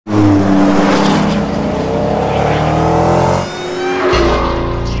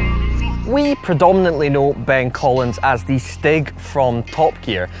predominantly know Ben Collins as the Stig from Top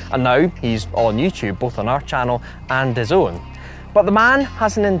Gear, and now he's on YouTube, both on our channel and his own. But the man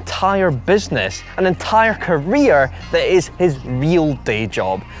has an entire business, an entire career that is his real day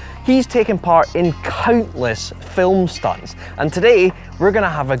job. He's taken part in countless film stunts, and today we're gonna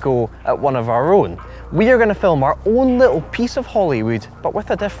have a go at one of our own. We are gonna film our own little piece of Hollywood, but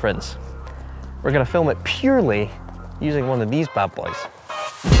with a difference. We're gonna film it purely using one of these bad boys.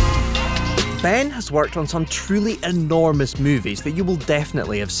 Ben has worked on some truly enormous movies that you will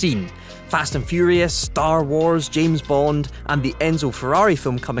definitely have seen. Fast and Furious, Star Wars, James Bond, and the Enzo Ferrari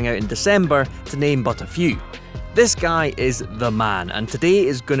film coming out in December, to name but a few. This guy is the man, and today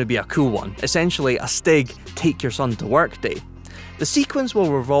is going to be a cool one, essentially a Stig take your son to work day. The sequence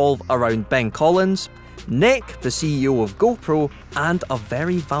will revolve around Ben Collins, Nick, the CEO of GoPro, and a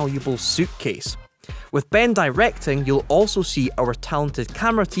very valuable suitcase. With Ben directing, you'll also see our talented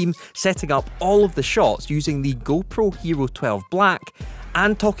camera team setting up all of the shots using the GoPro Hero 12 Black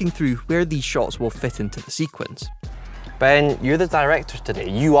and talking through where these shots will fit into the sequence. Ben, you're the director today.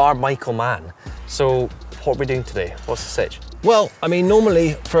 You are Michael Mann. So what are we doing today? What's the sitch? Well, I mean,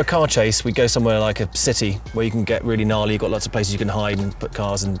 normally for a car chase, we go somewhere like a city where you can get really gnarly. You've got lots of places you can hide and put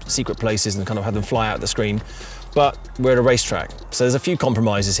cars in secret places and kind of have them fly out the screen. But we're at a racetrack, so there's a few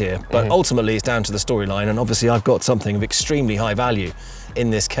compromises here, but ultimately it's down to the storyline, and obviously I've got something of extremely high value in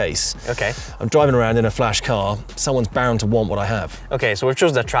this case. Okay. I'm driving around in a flash car, someone's bound to want what I have. Okay, so we've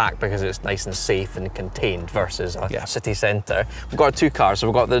chosen a track because it's nice and safe and contained versus a city centre. We've got two cars, so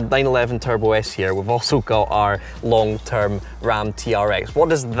we've got the 911 Turbo S here, we've also got our long-term Ram TRX. What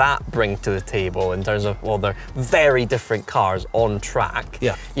does that bring to the table in terms of, well, they're very different cars on track.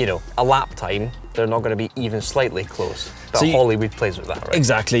 Yeah. You know, a lap time, they're not going to be even slightly close. But so Hollywood plays with that, right?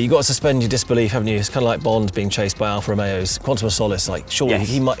 Exactly. You've got to suspend your disbelief, haven't you? It's kind of like Bond being chased by Alfa Romeos. Quantum of Solace, like, surely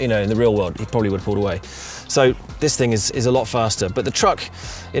he might, you know, in the real world, he probably would have pulled away. So this thing is a lot faster, but the truck,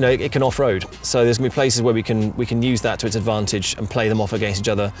 you know, it can off-road. So there's going to be places where we can use that to its advantage and play them off against each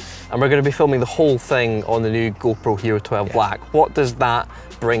other. And we're going to be filming the whole thing on the new GoPro Hero 12 Black. What does that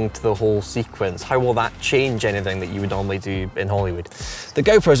bring to the whole sequence? How will that change anything that you would normally do in Hollywood? The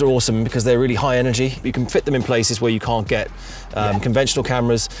GoPros are awesome because they're really high energy. You can fit them in places where you can't get conventional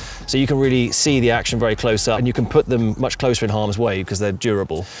cameras, so you can really see the action very close up, and you can put them much closer in harm's way because they're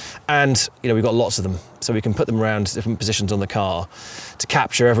durable. And you know, we've got lots of them, so we can put them around different positions on the car to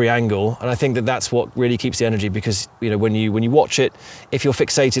capture every angle. And I think that that's what really keeps the energy, because you know, when you watch it, if you're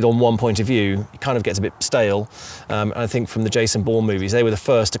fixated on one point of view, it kind of gets a bit stale. And I think from the Jason Bourne movies, they were the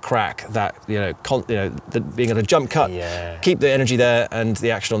first to crack that, being able to jump cut, keep the energy there and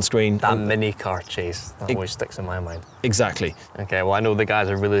the action on screen. That mini car chase, that always sticks in my mind. Exactly. Okay, well, I know the guys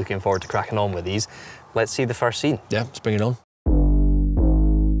are really looking forward to cracking on with these. Let's see the first scene. Yeah, let's bring it on.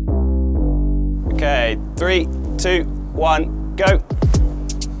 Okay, 3, 2, 1, go.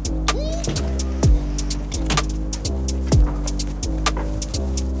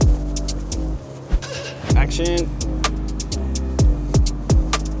 Action.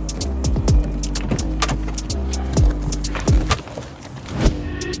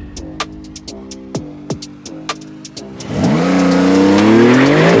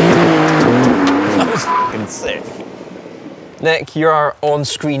 Sick. Nick, you're our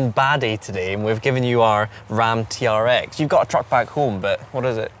on-screen baddie today, and we've given you our Ram TRX. You've got a truck back home, but what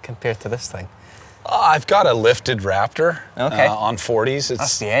is it compared to this thing? I've got a lifted Raptor on 40s.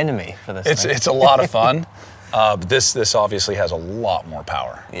 That's the enemy for this thing. It's a lot of fun. But this obviously has a lot more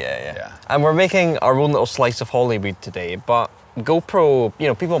power. Yeah. And we're making our own little slice of Hollywood today, but GoPro, you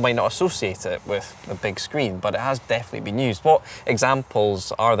know, people might not associate it with a big screen, but it has definitely been used. What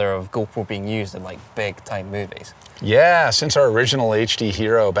examples are there of GoPro being used in like big time movies? Yeah, since our original HD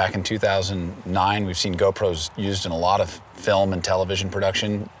Hero back in 2009, we've seen GoPros used in a lot of film and television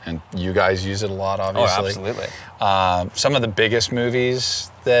production, and you guys use it a lot, obviously. Oh, absolutely. Some of the biggest movies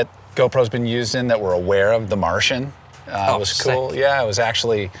that GoPro's been used in that we're aware of, The Martian. Was cool. Sick. Yeah, it was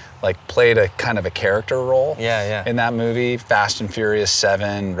actually like played a kind of a character role in that movie. Fast and Furious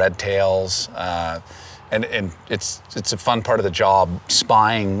 7, Red Tails, and it's a fun part of the job,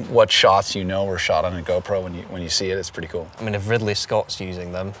 spying what shots you know were shot on a GoPro when you see it. It's pretty cool. I mean, if Ridley Scott's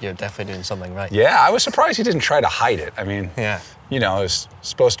using them, you're definitely doing something right. Yeah, I was surprised he didn't try to hide it. I mean, you know, it was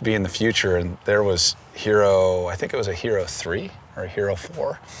supposed to be in the future, and there was I think it was a Hero 3 or a Hero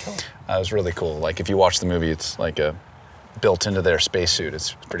 4. Cool. It was really cool. Like if you watch the movie, it's like a built into their spacesuit.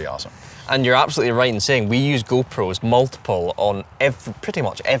 It's pretty awesome. And you're absolutely right in saying we use GoPros multiple on pretty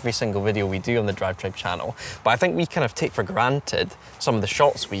much every single video we do on the DRIVETRIBE channel. But I think we kind of take for granted some of the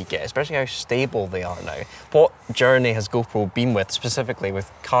shots we get, especially how stable they are now. What journey has GoPro been with, specifically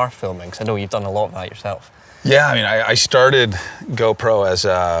with car filming? Because I know you've done a lot of that yourself. Yeah, I mean, I started GoPro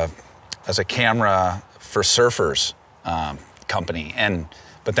as a camera for surfers company,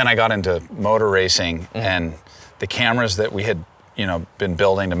 but then I got into motor racing, and the cameras that we had been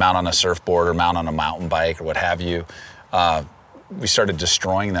building to mount on a surfboard or mount on a mountain bike or what have you, we started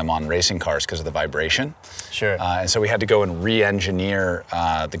destroying them on racing cars because of the vibration. Sure. And so we had to go and re-engineer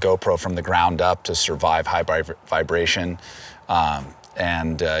the GoPro from the ground up to survive high vibration. Yeah,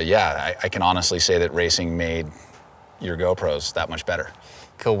 I can honestly say that racing made your GoPros that much better.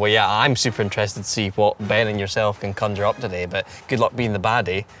 Cool, well yeah, I'm super interested to see what Ben and yourself can conjure up today, but good luck being the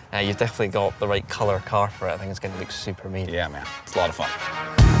baddie. You've definitely got the right colour car for it. I think it's going to look super mean. Yeah, man, it's a lot of fun.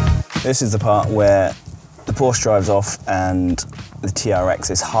 This is the part where the Porsche drives off and the TRX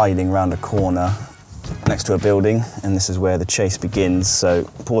is hiding around a corner next to a building, and this is where the chase begins. So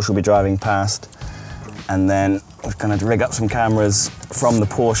Porsche will be driving past, and then we're going to rig up some cameras from the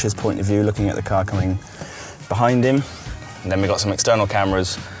Porsche's point of view, looking at the car coming behind him. And then we've got some external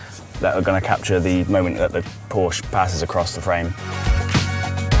cameras that are going to capture the moment that the Porsche passes across the frame.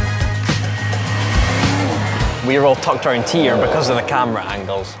 We're all tucked around here because of the camera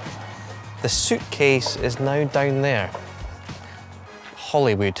angles. The suitcase is now down there.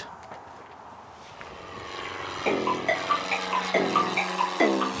 Hollywood.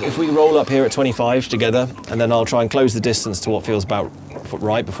 If we roll up here at 25 together, and then I'll try and close the distance to what feels about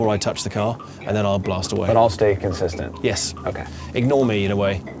right before I touch the car, and then I'll blast away. But I'll stay consistent? Yes. Okay. Ignore me in a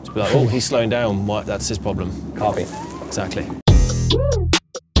way. Just be like, oh, he's slowing down, that's his problem. Copy. Exactly.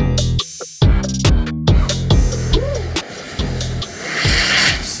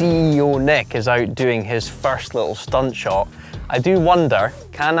 CEO Nick is out doing his first little stunt shot. I do wonder,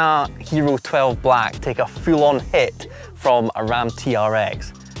 can a Hero 12 Black take a full-on hit from a Ram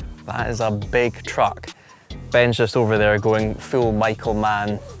TRX? That is a big truck. Ben's just over there going full Michael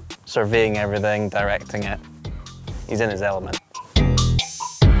Mann, surveying everything, directing it. He's in his element.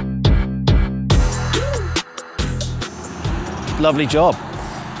 Lovely job.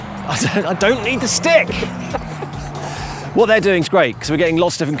 I don't need the stick. What they're doing is great, because we're getting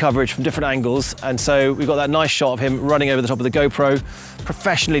lots of different coverage from different angles, and so we've got that nice shot of him running over the top of the GoPro,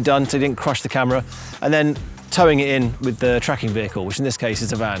 professionally done so he didn't crush the camera, and then towing it in with the tracking vehicle, which in this case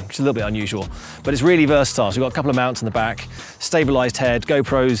is a van, which is a little bit unusual, but it's really versatile. So we've got a couple of mounts in the back, stabilised head,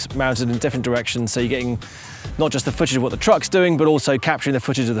 GoPros mounted in different directions, so you're getting not just the footage of what the truck's doing, but also capturing the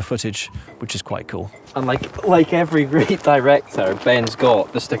footage of the footage, which is quite cool. And like every great director, Ben's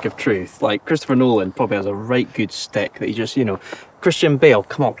got the stick of truth. Like Christopher Nolan probably has a right good stick that he just, Christian Bale,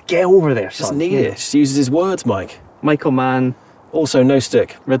 come on, get over there, son. Doesn't need it, just uses his words, Mike. Michael Mann. Also no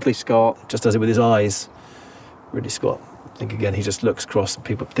stick. Ridley Scott. Just does it with his eyes. Ridley Scott. I think again, he just looks across and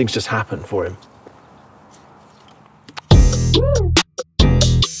things just happen for him.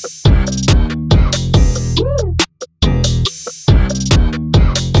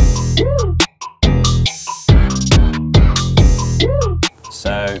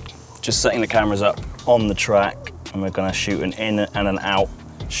 So, just setting the cameras up on the track, and we're going to shoot an in and an out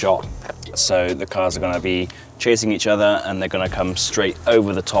shot. So the cars are going to be chasing each other, and they're going to come straight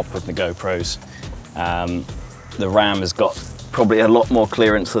over the top of the GoPros. The Ram has got probably a lot more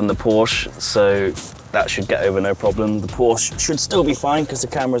clearance than the Porsche, so that should get over no problem. The Porsche should still be fine because the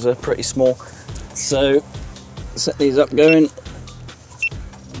cameras are pretty small. So set these up going,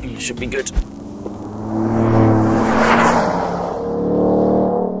 you should be good.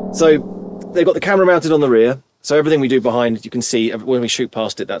 So they've got the camera mounted on the rear, so everything we do behind, you can see when we shoot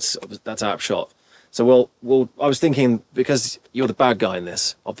past it, that's out of shot. So I was thinking, because you're the bad guy in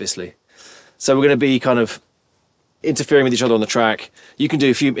this, obviously, so we're going to be kind of interfering with each other on the track. You can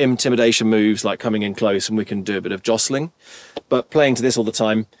do a few intimidation moves like coming in close, and we can do a bit of jostling, but playing to this all the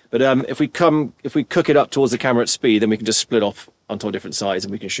time. But if we cook it up towards the camera at speed, then we can just split off onto different sides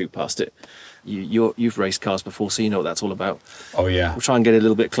and we can shoot past it. You've raced cars before, so you know what that's all about. Oh yeah. We'll try and get it a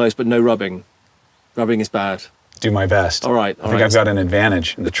little bit close, but no rubbing. Rubbing is bad. Do my best. All right. I think I've got an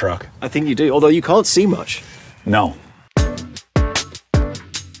advantage in the truck. I think you do, although you can't see much. No.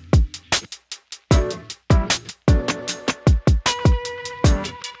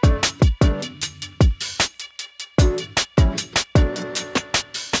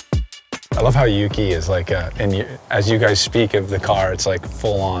 I love how Yuki is like, as you guys speak of the car, it's like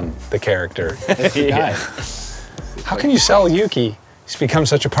full on the character. Yeah. How can you sell Yuki He's become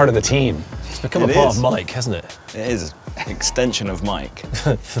such a part of the team. It's become a part of Mike, hasn't it? It is an extension of Mike.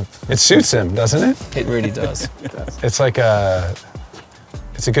 It suits him, doesn't it? It really does. It's like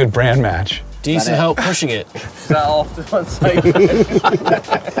it's a good brand match. Do you need some help pushing it? Is that off to one side?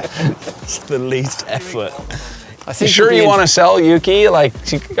 It's the least effort. I think You sure you want to sell Yuki? Like,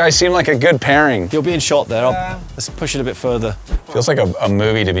 you guys seem like a good pairing. You're being shot there. Let's push it a bit further. Feels like a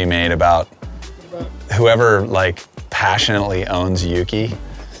movie to be made about whoever like passionately owns Yuki.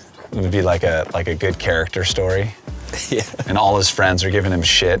 It would be like a good character story. Yeah. And all his friends are giving him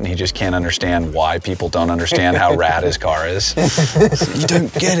shit, and he just can't understand why people don't understand how rad his car is. You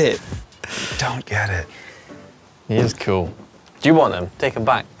don't get it. Don't get it. He is cool. Do you want him? Take him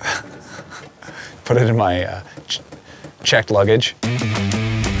back. Put it in my checked luggage.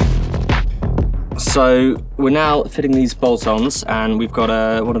 So we're now fitting these bolt-ons, and we've got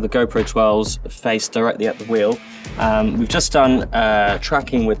one of the GoPro 12s faced directly at the wheel. We've just done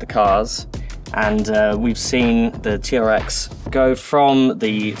tracking with the cars, and we've seen the TRX go from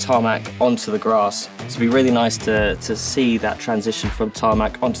the tarmac onto the grass. So it'd be really nice to see that transition from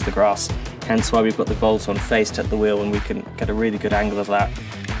tarmac onto the grass, hence why we've got the bolt-on faced at the wheel, and we can get a really good angle of that.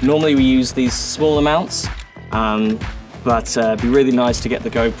 Normally we use these smaller mounts, but it'd be really nice to get the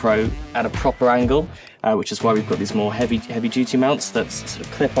GoPro at a proper angle, which is why we've got these more heavy-duty mounts that sort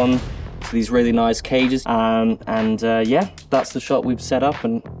of clip on to these really nice cages. Yeah, that's the shot we've set up,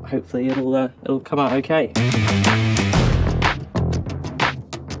 and hopefully it'll come out okay.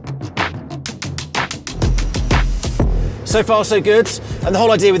 So far, so good. And the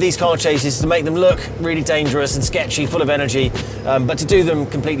whole idea with these car chases is to make them look really dangerous and sketchy, full of energy, but to do them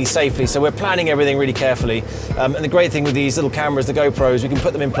completely safely. So we're planning everything really carefully. And the great thing with these little cameras, the GoPros, we can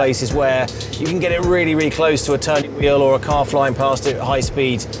put them in places where you can get it really, really close to a turning wheel or a car flying past it at high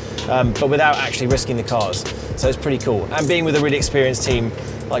speed, but without actually risking the cars. So it's pretty cool. And being with a really experienced team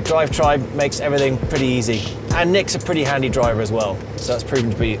like DRIVETRIBE makes everything pretty easy. And Nick's a pretty handy driver as well. So that's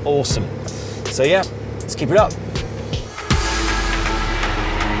proven to be awesome. So yeah, let's keep it up.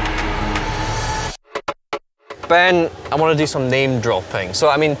 Ben, I want to do some name dropping. So,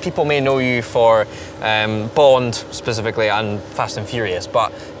 I mean, people may know you for Bond specifically and Fast and Furious,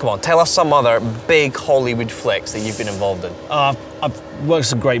 but come on, tell us some other big Hollywood flicks that you've been involved in. I've worked on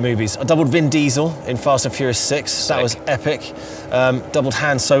some great movies. I doubled Vin Diesel in Fast and Furious 6. Sick. That was epic. Doubled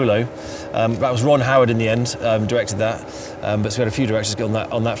Han Solo. That was Ron Howard in the end, directed that. But so we had a few directors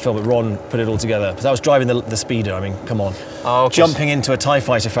on that film, but Ron put it all together. But that was driving the speeder, I mean, come on. Oh, okay. Jumping into a TIE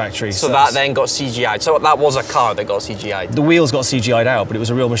fighter factory. So that then got CGI'd. So that was a car that got CGI'd. The wheels got CGI'd out, but it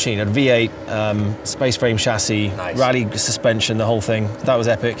was a real machine. It had V8, space frame chassis, Nice. rally suspension, the whole thing. That was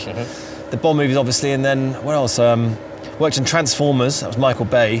epic. The Bond movies, obviously, and then what else? Worked in Transformers. That was Michael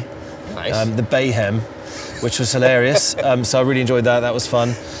Bay. Nice. The Bayhem, which was hilarious. So I really enjoyed that. That was fun.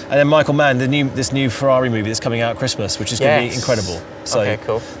 And then Michael Mann, this new Ferrari movie that's coming out at Christmas, which is going to be incredible. So okay,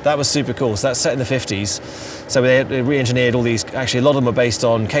 cool. That was super cool. So that's set in the 50s. So they re-engineered all these. Actually, a lot of them were based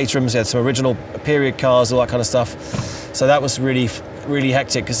on Caterhams. They had some original period cars, all that kind of stuff. So that was really, really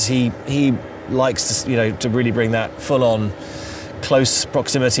hectic because he likes to, to really bring that full-on, close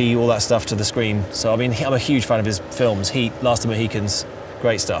proximity, all that stuff to the screen. So I mean, I'm a huge fan of his films. Heat, Last of the Mohicans.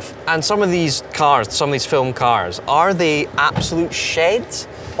 Great stuff. And some of these cars, some of these film cars, are they absolute sheds,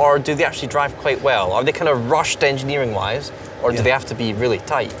 or do they actually drive quite well? Are they kind of rushed engineering-wise, or do they have to be really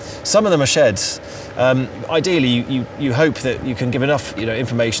tight? Some of them are sheds. Ideally, you hope that you can give enough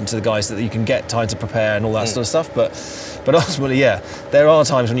information to the guys that you can get time to prepare and all that sort of stuff. But ultimately, yeah, there are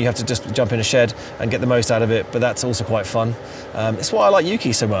times when you have to just jump in a shed and get the most out of it. But that's also quite fun. It's why I like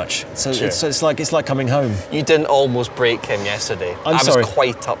Yuki so much. So Sure. it's like coming home. You didn't almost break him yesterday. I'm I sorry. was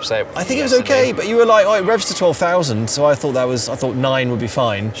quite upset with I think you it was yesterday. okay, but you were like, oh, it revs to 12,000, so I thought 9 would be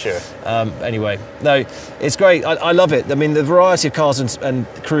fine. Sure. Anyway, no, it's great. I love it. I mean, the variety of cars and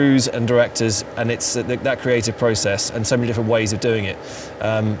crews and directors, and it's that creative process and so many different ways of doing it.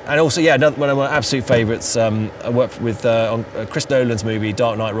 And also, yeah, one of my absolute favourites. I worked with on Chris Nolan's movie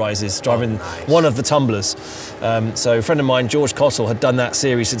Dark Knight Rises, driving one of the tumblers. So a friend of mine, George Cottle, had done that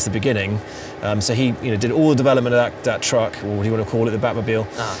series since the beginning. So he did all the development of that truck, or what do you want to call it, the Batmobile.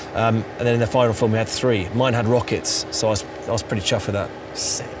 And then in the final film we had 3. Mine had rockets, so I was pretty chuffed with that.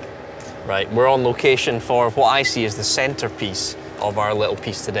 Sick. Right, we're on location for what I see as the centerpiece of our little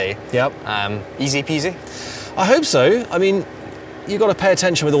piece today. Yep. Easy peasy? I hope so. I mean, you've got to pay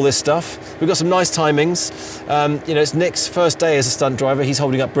attention with all this stuff. We've got some nice timings. It's Nick's first day as a stunt driver. He's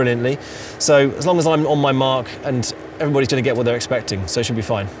holding up brilliantly. So as long as I'm on my mark, and everybody's going to get what they're expecting, so it should be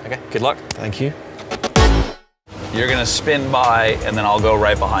fine. Okay, good luck. Thank you. You're gonna spin by, and then I'll go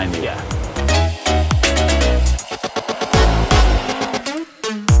right behind you. Yeah.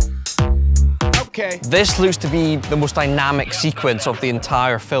 Okay. This looks to be the most dynamic sequence of the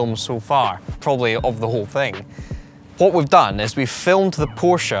entire film so far, probably of the whole thing. What we've done is we've filmed the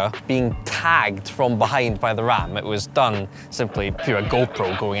Porsche being tagged from behind by the Ram. It was done simply through a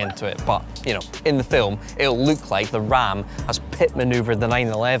GoPro going into it, but you know, in the film, it'll look like the Ram has pit maneuvered the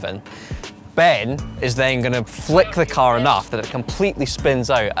 911. Ben is then going to flick the car enough that it completely spins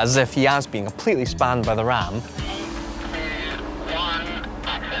out as if he has been completely spanned by the Ram.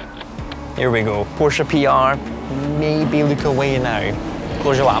 Here we go, Porsche PR, maybe look away now.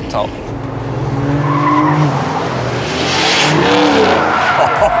 Close your laptop.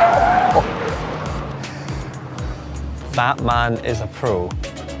 That man is a pro.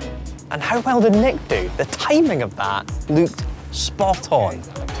 And how well did Nick do? The timing of that looked spot on.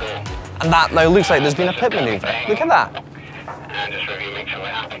 And that now looks like there's been a pit maneuver. Look at that.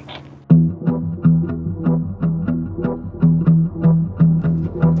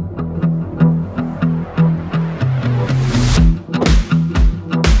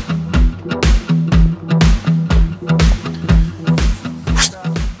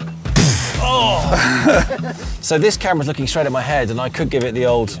 So this camera's looking straight at my head, and I could give it the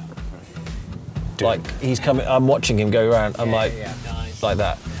old, like he's coming. I'm watching him go around. I'm like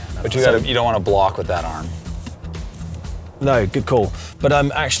that. But you don't want to block with that arm. No, good call. But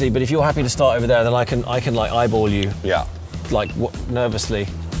but if you're happy to start over there, then I can like eyeball you. Yeah. Like nervously.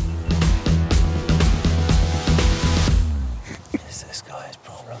 Is this guy's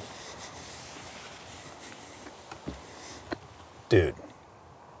problem? Dude.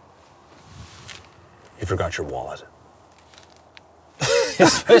 You forgot your wallet. You're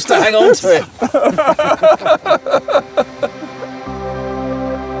supposed to hang on to it.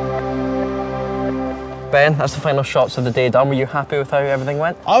 Ben, that's the final shots of the day done. Were you happy with how everything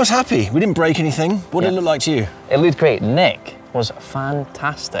went? I was happy. We didn't break anything. What did it look like to you? It looked great. Nick was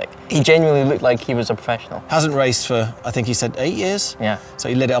fantastic. He genuinely looked like he was a professional. Hasn't raced for, I think he said 8 years. Yeah. So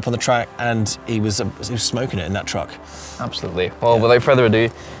he lit it up on the track, and he was smoking it in that truck. Absolutely. Well, without further ado,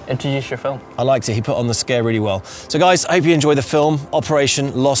 introduce your film. I liked it. He put on the scare really well. So guys, I hope you enjoy the film,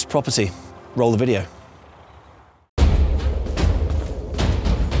 Operation Lost Property. Roll the video.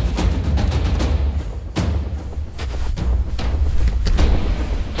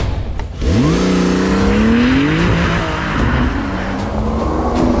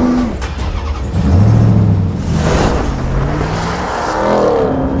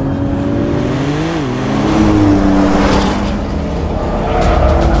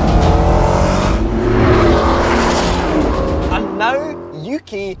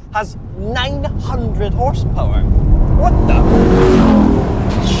 Has 900 horsepower. What the?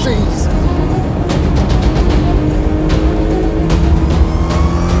 Jesus.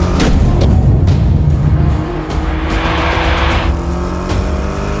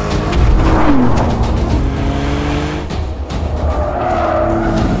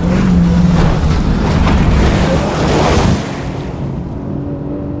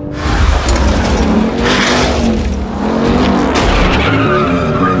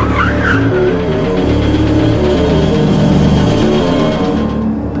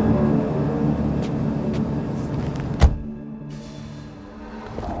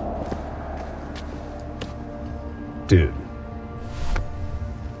 Dude,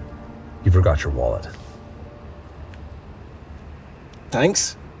 you forgot your wallet.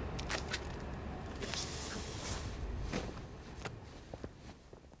 Thanks.